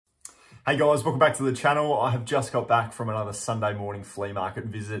Hey guys, welcome back to the channel. I have just got back from another Sunday morning flea market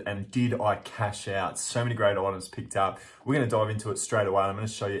visit, and did I cash out? So many great items picked up. We're going to dive into it straight away. I'm going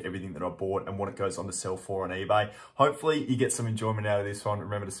to show you everything that I bought and what it goes on to sell for on eBay. Hopefully you get some enjoyment out of this one.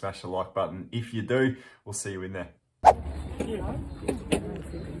 Remember to smash the like button. If you do, we'll see you in there.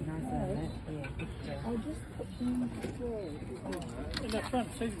 That front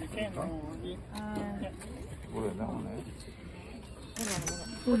seat of the camera. What is that one there?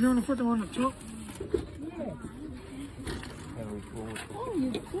 Well, you want to put them on the top? How do we forward? Oh,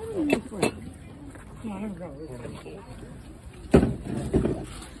 you've got it in front. No, I haven't got it.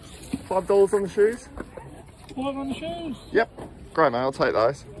 $5 on the shoes? 5 on the shoes? Yep. Great, mate. I'll take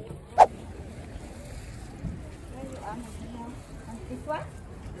those. This one?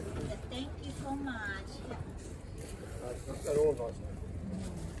 Thank you so much.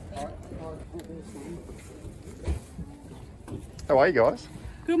 How are you guys?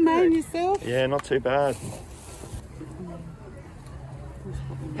 Good man, yourself? Yeah, not too bad.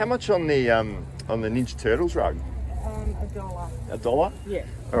 How much on the Ninja Turtles rug? $1. $1? Yeah.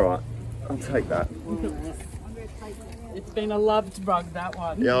 All right, I'll take that. It's been a loved rug, that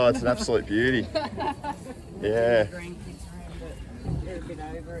one. Yeah, it's an absolute beauty. Yeah. They're a bit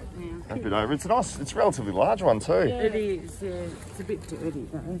over it now. A bit over. It's nice. It's a relatively large one too. It is, yeah. It's a bit dirty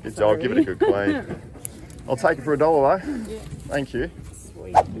though. I'll give it a good clean. I'll take it for $1 though. Yeah. Thank you.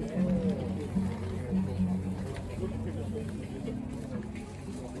 Sweet.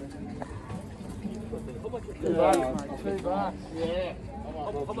 $2. Yeah.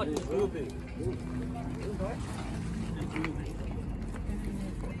 How much is will be?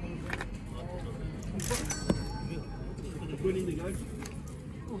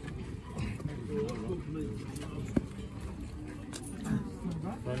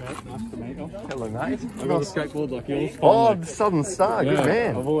 Hello, mate. I got a skateboard like yours. Oh, the Southern Star. Good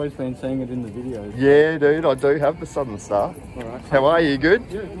man. I've always been seeing it in the videos. Yeah, dude, I do have the Southern Star. All right. How are you? Good?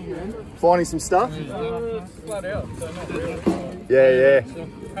 Yeah, good man. Finding some stuff? Flat out, so not really. Yeah. So,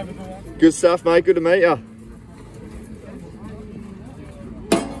 have a good one. Good stuff, mate. Good to meet you.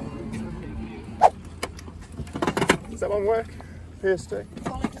 Does that one work? PS2?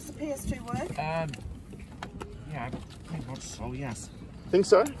 Ollie, does the PS2 work? Yeah, I think so, yes. Think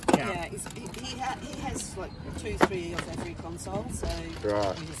so? Yeah, he has like 2-3 of every console, so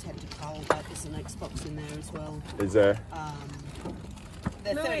Right. we just had to cull that. There's an Xbox in there as well. Is there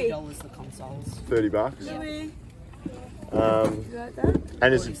They're $30 the consoles. $30? Yeah.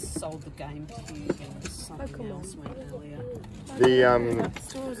 And We is it sold the GameCube and something else went earlier.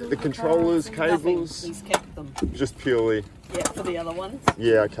 the controllers, Nothing, cables, he's kept them. just purely? Yeah, for the other ones.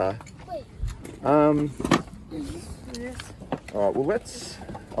 Yeah, okay. All right, well let's.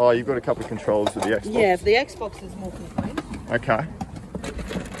 Oh, you've got a couple of controllers with the Xbox. Yeah, the Xbox is more complete. Okay.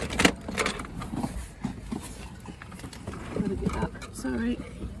 Gotta get up. Sorry.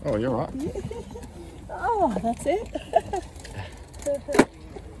 Oh, you're right. Oh, that's it. There's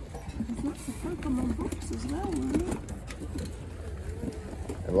lots of Pokemon books as well, weren't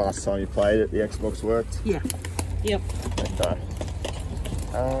And last time you played it, the Xbox worked. Yeah. Yep. Okay.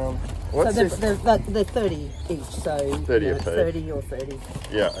 So What's they're, this? they're 30 each, so 30 a it's piece. 30 or 30.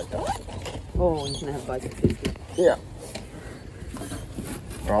 Yeah. Okay. Or you can have both at 50. Yeah.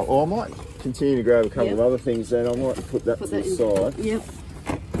 All right. Well, I might continue to grab a couple Yep. of other things. Then I might put that to the side. Yep.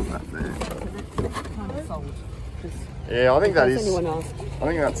 That there. Kind of sold. Yeah, I think that Does is. anyone ask? I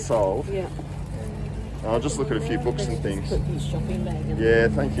think that's sold. Yeah. I'll just look at a few books and things. Put his shopping bag in. Yeah,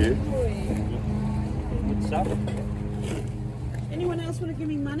 thank you. Good stuff. Anyone else want to give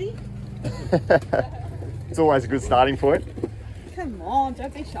me money? It's always a good starting point. Come on,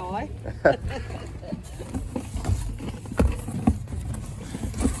 don't be shy.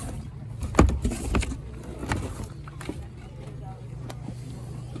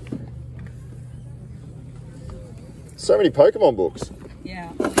 So many Pokemon books.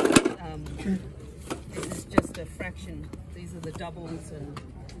 Yeah. This is just a fraction. These are the doubles and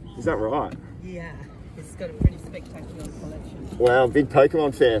Is that right? yeah, it's got a pretty spectacular collection. Wow, big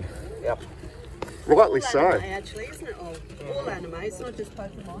Pokemon fan. Yep. Rightly All so. anime, actually, isn't it? All anime, it's not just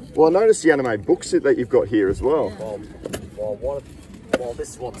Pokemon. Well, I noticed the anime books that you've got here as well. Well,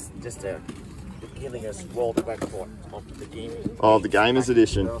 this one's just a beginning as world record of the game. Oh, the Gamers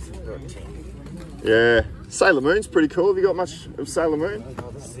Edition. 2013. Yeah. Sailor Moon's pretty cool. Have you got much of Sailor Moon?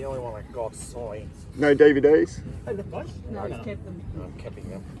 Oh, this is the only one I got, sorry. No DVDs? No, he's kept them. I'm keeping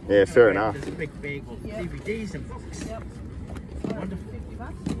them. Yeah, fair enough. There's a big bag of DVDs and books. Yep. Wonderful.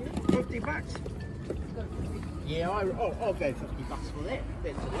 $50. Yeah, I'll go $50 for that.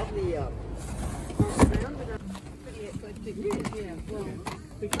 That's a lovely Pretty eclectic, yeah. Well,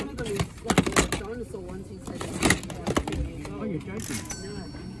 But some of them is like the dinosaur ones, he said about 4 years old. Oh, you're joking? No.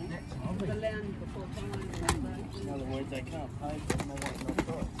 The land before time. In other words, they can't pay for them, they want no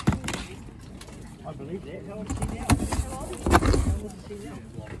price. I believe that. How old is he now? How old is he now?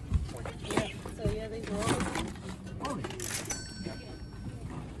 Yeah. So yeah, these are all. Ollie.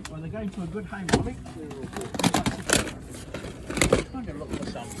 Well, they're going to a good home, Ollie. I'm going to look for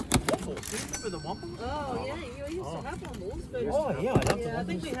some waffles. Do you remember the waffles? Oh yeah, you used to have wobbles, but Oh, yeah, I love the yeah, I waffles.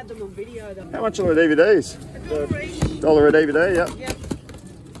 think we had them on video. How much are the DVDs? $1 each. $1 a DVD, yep. Yep.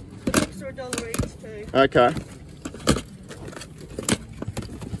 The books are $1 each too. Okay.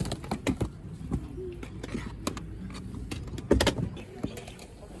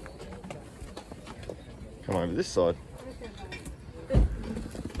 Come over this side.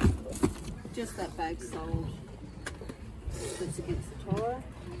 Just that bag sold. That's against the tyre.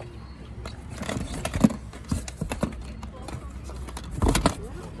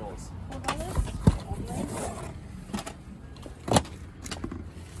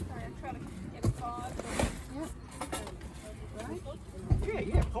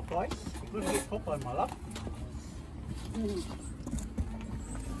 Yeah, Popeyes. We're going to get Popeye, my love.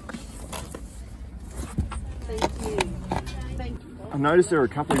 Thank you. Thank you. I noticed there were a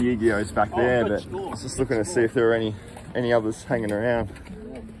couple of Yu-Gi-Ohs back there, but I was just looking to see if there were any others hanging around.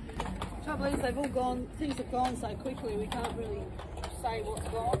 Trouble is, they've all gone. Things have gone so quickly. We can't really say what's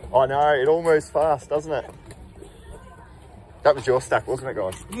gone. I know, it all moves fast, doesn't it? That was your stack, wasn't it,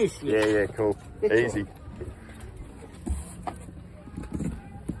 guys? Yes, Yeah, yeah, cool. Easy.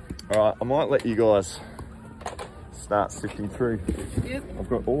 Alright, I might let you guys start sifting through. Yep. I've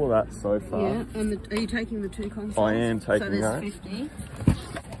got all of that so far. Yeah. And are you taking the 2 consoles? I am taking so there's those. 50.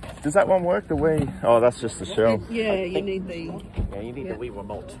 Does that one work, the Wii? Oh, that's just the shell. Yeah, you need the. Yeah, you need the Wii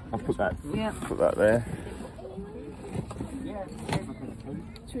remote. I'll put that, Yeah. put that there.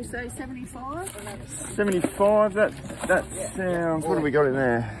 Should we say 75? 75, that sounds, what have we got in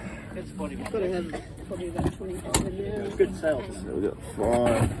there? That's funny. Got to have probably about 25 in there. Good sales. So we've got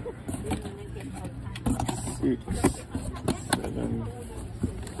 5, 6, 7,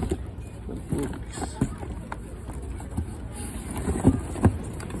 the books.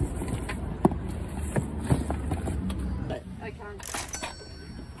 Okay.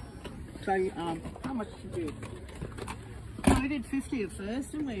 So, how much did you? We did 50 at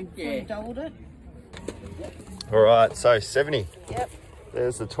first, didn't we? Yeah. We doubled it. Alright, so 70. Yep.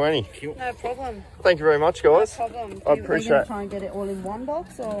 There's the 20. No problem. Thank you very much, guys. No problem. I Are you appreciate going to try and get it all in one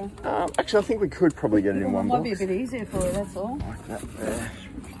box, or? Actually, I think we could probably get it in one Might box. be a bit easier for you, that's all. Like that there.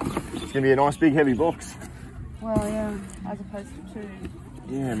 It's going to be a nice big heavy box. Well, yeah, as opposed to 2.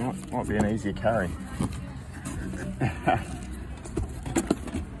 Yeah, might be an easier carry.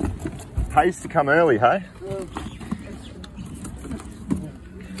 Pays to come early, hey?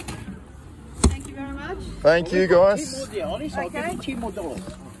 Thank you very much. Thank you, guys. Yeah, Ollie, so I'll give you $2 more.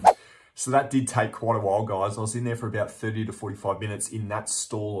 So that did take quite a while, guys. I was in there for about 30 to 45 minutes in that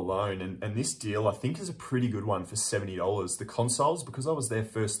stall alone. And this deal, I think, is a pretty good one for $70. The consoles, because I was there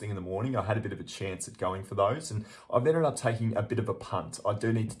first thing in the morning, I had a bit of a chance at going for those. And I've ended up taking a bit of a punt. I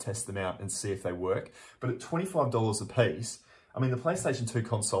do need to test them out and see if they work. But at $25 a piece, I mean, the PlayStation 2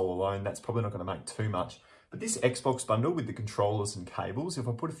 console alone, that's probably not going to make too much. But this Xbox bundle with the controllers and cables, if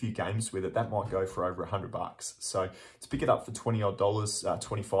I put a few games with it, that might go for over $100. So to pick it up for $20 odd,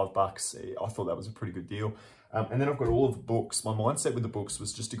 $25, I thought that was a pretty good deal. And then I've got all of the books. My mindset with the books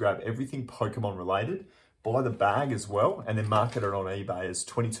was just to grab everything Pokemon related, buy the bag as well, and then market it on eBay as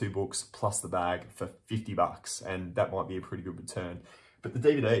 22 books plus the bag for $50. And that might be a pretty good return. But the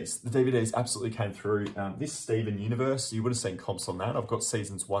DVDs absolutely came through. This Steven Universe, you would have seen comps on that. I've got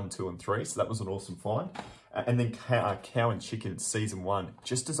seasons 1, 2, and 3, so that was an awesome find. And then Cow and Chicken season 1,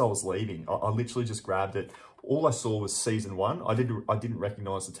 just as I was leaving, I literally just grabbed it. All I saw was season 1. I didn't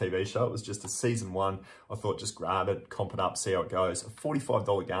recognize the TV show. It was just a season 1. I thought just grab it, comp it up, see how it goes. A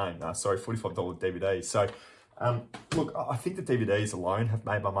 $45 game, $45 DVD. So look, I think the DVDs alone have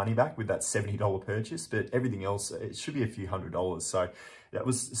made my money back with that $70 purchase, but everything else, it should be a few $100s. So that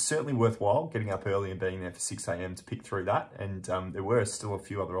was certainly worthwhile, getting up early and being there for 6 AM to pick through that. And there were still a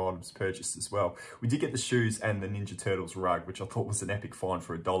few other items purchased as well. We did get the shoes and the Ninja Turtles rug, which I thought was an epic find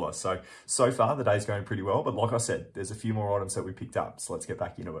for $1. So far the day's going pretty well, but like I said, there's a few more items that we picked up. So let's get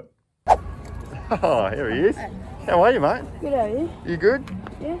back into it. Oh, here he is. How are you, mate? Good, how are you? You good?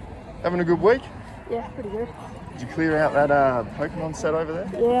 Yeah. Having a good week? Yeah, pretty good. Did you clear out that Pokemon set over there?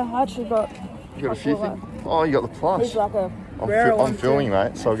 Yeah, I actually got... You got a few things? Oh, you got the plush. He's like a rare one I'm filming, too.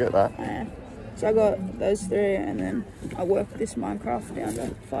 mate, so I'll get that. Yeah. So I got those 3, and then I worked this Minecraft down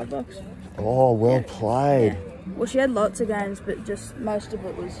to $5. Oh, well played. Yeah. Well, she had lots of games, but just most of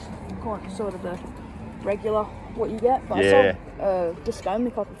it was sort of the regular what you get. But Yeah. I saw a disc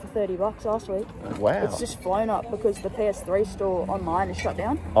only copy for $30 last week. Wow. It's just flown up because the PS3 store online is shut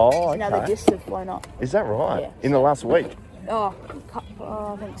down. Oh, So okay. now the discs have flown up. Is that right? Yeah. In the last week? Oh,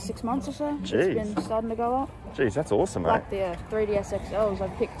 I think 6 months or so. Jeez. It's been starting to go up. Jeez, that's awesome, mate. Like the 3DS XLs,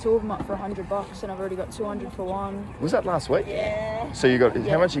 I've picked 2 of them up for $100 and I've already got 200 for one. Was that last week? Yeah. So you got,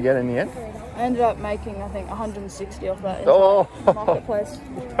 how much you get in the end? I ended up making, I think, 160 off that Oh. marketplace.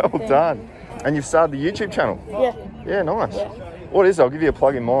 Well thing. done. And you've started the YouTube channel? Yeah. Yeah, nice. Yeah. What is it? I'll give you a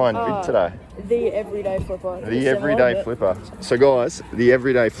plug in mine today. The Everyday Flipper. The Everyday Flipper. So guys, the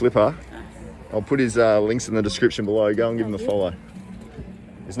Everyday Flipper, I'll put his links in the description below. Go and give him a follow.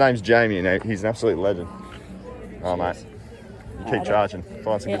 His name's Jamie and he's an absolute legend. Oh mate, you keep charging,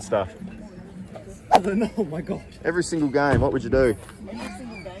 find some good stuff. I don't know, oh my god. Every single game, what would you do? Do you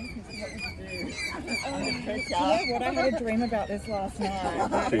know what? I had a dream about this last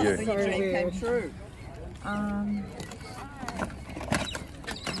night. To you. So weird. Came true.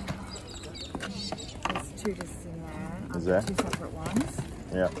 There's 2 discs in there. Is there? 2 separate ones.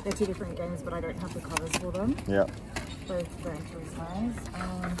 Yeah, They're 2 different games, but I don't have the covers for them. yeah. Both Gran Turismo's.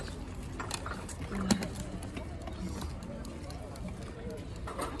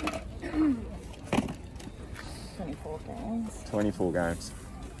 24 games. 24 games.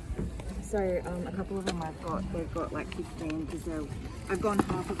 So a couple of them they've got like 15 because I've gone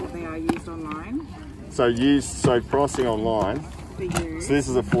half of what they are used online. So pricing online. For used. So this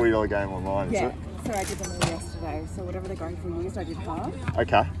is a $40 game online, is Yeah. it? So I did them all yesterday. So whatever they're going for used, I did half.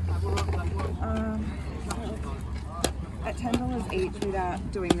 Okay. At $10 each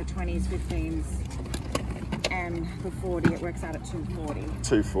without doing the 20s, 15s, and the 40, it works out at $240.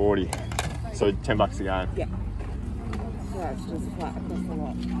 $240. So $10 a game. Yeah. So that's just flat across the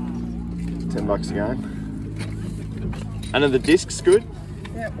lot. $10 a game. And are the discs good?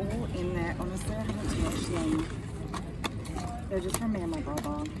 They're all in there. Honestly, I haven't touched them. They're just from me and my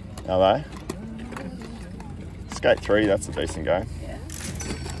brother. Are they? Skate 3, that's a decent game. Yeah.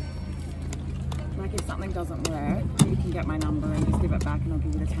 Like if something doesn't work, you can get my number and just give it back and I'll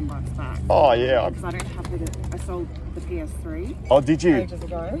give you the $10 back. Oh yeah. Because I don't have I sold the PS3 Oh, did you? ages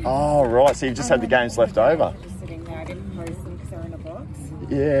ago. Oh right, so you've just had the games left over. Just sitting there. I didn't post them because they're in a box.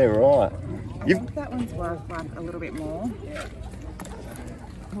 Yeah, right. I think that one's worth like a little bit more.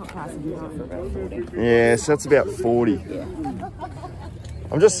 What price have you got for about 40? Yeah, so that's about 40. Yeah.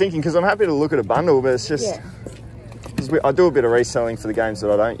 I'm just thinking, because I'm happy to look at a bundle, but it's just, Yeah. because I do a bit of reselling for the games that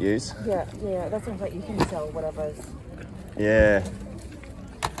I don't use. Yeah, that sounds like you can sell whatever's, Yeah,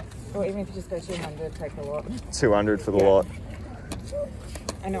 or even if you just go 200, take a lot. 200 for the Yeah. lot.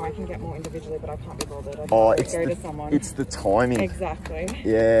 I know I can get more individually, but I can't be bothered. I'd Oh, rather it's go to someone. it's the timing. Exactly.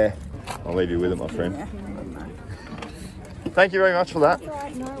 Yeah, I'll leave you with it, my friend. Yeah. Thank you very much for that.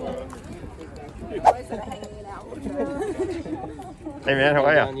 Right, no. Hey man, how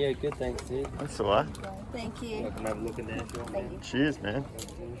are you? Yeah, good, thanks, dude. That's all right. Thank you. I can have a look in there if you want. Cheers, man.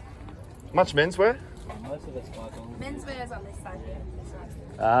 Much menswear? Most of it's $5. Menswear's on this side here. This side.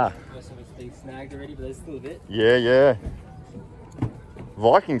 Ah, Most of it's been snagged already, but there's still a bit. yeah.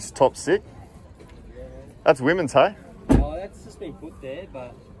 Vikings top sick. That's women's, hey? Oh, that's just been put there,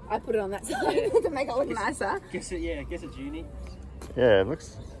 but I put it on that side to make it look nicer. guess it's uni. Yeah, it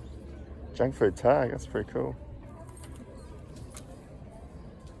looks junk food tag. That's pretty cool.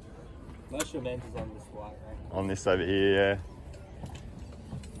 Most of your men's is on this white, right? On this over here, yeah.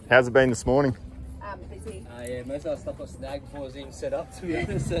 How's it been this morning? Busy. Yeah, most of our stuff got snagged before it was even set up, to be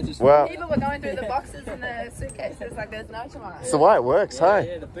honest. So just Well, People were going through the boxes and the suitcases like there's no tomorrow. it's the way it works, yeah,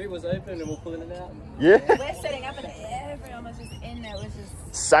 hey? yeah, the boot was open and we're pulling it out. Yeah. We're setting up and everyone was just in there. It was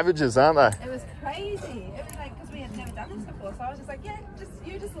just, Savages, aren't they? it was crazy. It was like, because we had never done this before. So I was just like, yeah,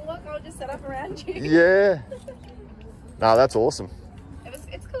 you just look, I'll just set up around you. Yeah. No, that's awesome.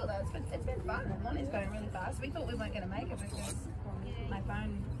 It's cool though. It's been fun. Morning's going really fast. We thought we weren't going to make it because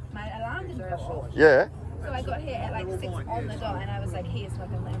my alarm didn't go off. Yeah. So I got here at like 6 on the dot and I was like, he is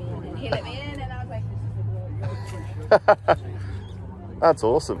fucking let me in. And he let me in and I was like, this is the That's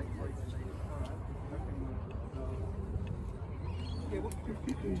awesome.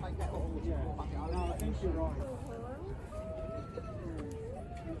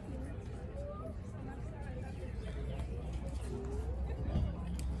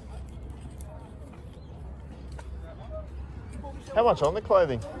 How much on the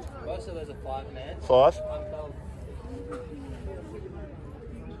clothing? Most of those are $5, man. 5? $5.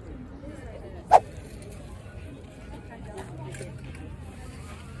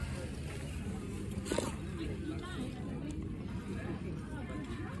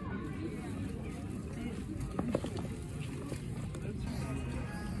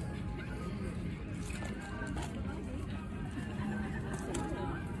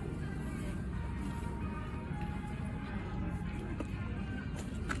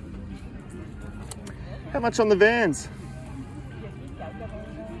 How much on the Vans?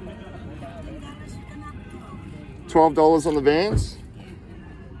 $12 on the Vans.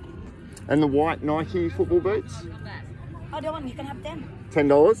 And the white Nike football boots? Oh, the one you can have them.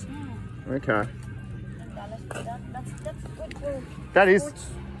 $10? Okay. That's good.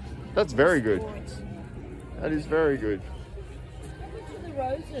 That's very good. That is very good. The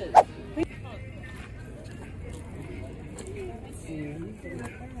roses.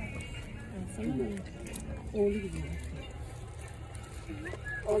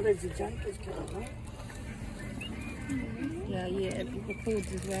 Oh, there's a jacket coming, right? Yeah, yeah, the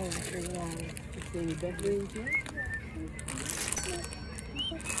foods as well. Is there any bedrooms here?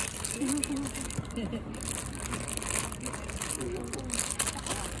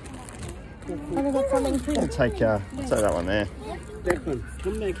 And I got something too. I'll take that one there. Declan,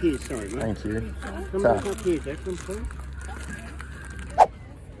 come back here, sorry, mate. Thank you. Come back up here, Declan, please.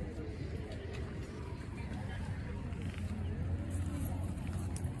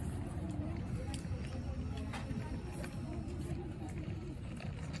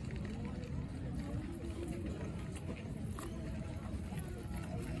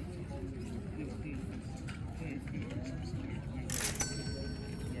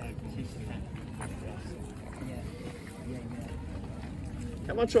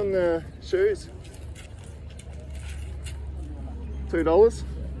 How much on the shoes? $2?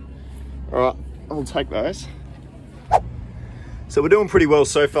 All right, I'll take those. So we're doing pretty well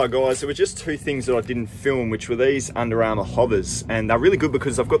so far, guys. There were just two things that I didn't film, which were these Under Armour hovers. And they're really good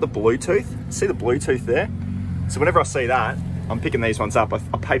because I've got the Bluetooth. See the Bluetooth there? So whenever I see that, I'm picking these ones up. I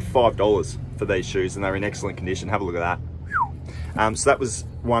paid $5 for these shoes and they're in excellent condition. Have a look at that. So that was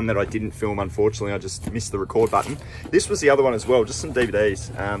one that I didn't film, unfortunately. I just missed the record button. This was the other one as well, just some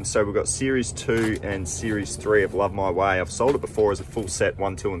DVDs. So we've got Series 2 and Series 3 of Love My Way. I've sold it before as a full set,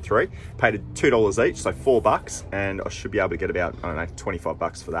 1, 2, and 3. Paid $2 each, so $4, and I should be able to get about, I don't know,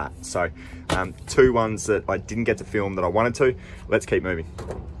 $25 for that. So two ones that I didn't get to film that I wanted to. Let's keep moving.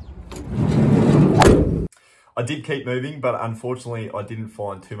 I did keep moving, but unfortunately I didn't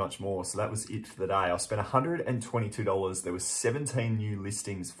find too much more. So that was it for the day. I spent $122. There were 17 new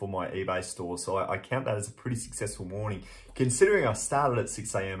listings for my eBay store. So I count that as a pretty successful morning, considering I started at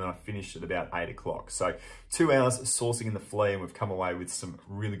 6 a.m. and I finished at about 8 o'clock. So 2 hours sourcing in the flea, and we've come away with some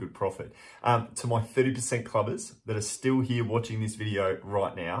really good profit. To my 30% clubbers that are still here watching this video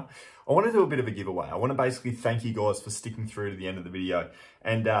right now, I want to do a bit of a giveaway. I want to basically thank you guys for sticking through to the end of the video.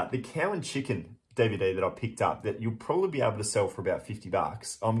 And the cow and chicken DVD that I picked up that you'll probably be able to sell for about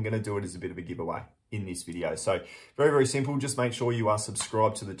 $50. I'm going to do it as a bit of a giveaway in this video. So very, very simple. Just make sure you are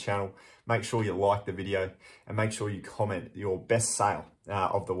subscribed to the channel. Make sure you like the video and make sure you comment your best sale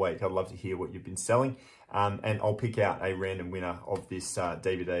of the week. I'd love to hear what you've been selling. And I'll pick out a random winner of this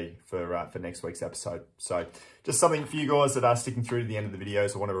DVD for next week's episode. So just something for you guys that are sticking through to the end of the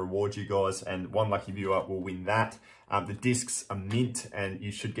videos. I want to reward you guys, and one lucky viewer will win that. The discs are mint, and you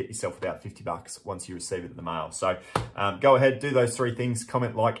should get yourself about $50 once you receive it in the mail. So go ahead, do those three things: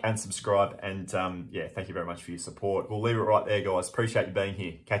 comment, like, and subscribe. And yeah, thank you very much for your support. We'll leave it right there, guys. Appreciate you being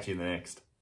here. Catch you in the next.